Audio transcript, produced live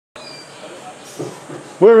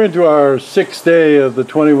We're into our 6th day of the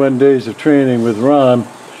 21 days of training with Ron,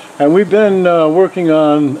 and we've been working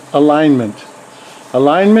on alignment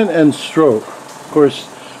and stroke. Of course,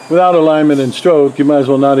 without alignment and stroke, you might as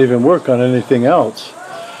well not even work on anything else.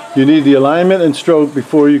 You need the alignment and stroke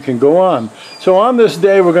before you can go on. So on this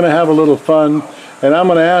day, we're going to have a little fun, and I'm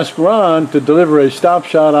going to ask Ron to deliver a stop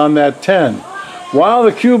shot on that 10. While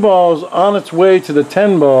the cue ball's on its way to the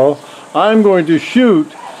 10 ball, I'm going to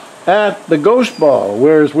shoot at the ghost ball,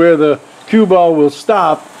 where the cue ball will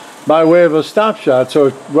stop by way of a stop shot. So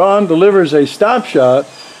if Ron delivers a stop shot,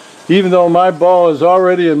 even though my ball is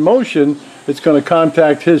already in motion, it's going to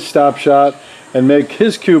contact his stop shot and make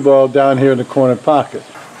his cue ball down here in the corner pocket.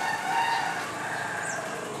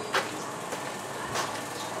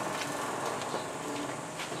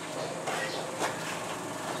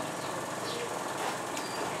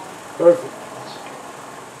 Perfect.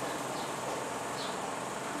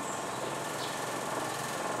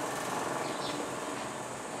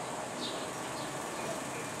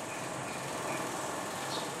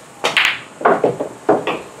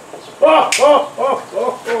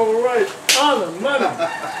 Oh, right on the money. I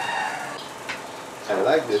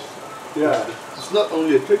like this. Yeah. It's not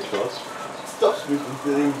only a trick shot, it stops me from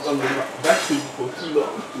sitting on the backseat for too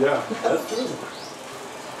long. Yeah, that's true.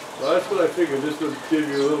 Well, that's what I figured. This would give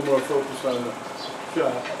you a little more focus on the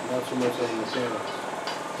shot, not so much on the mechanics.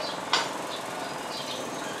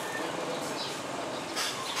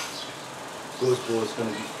 Ghost ball is going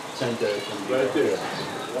to be center. Right there.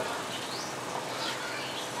 Yeah.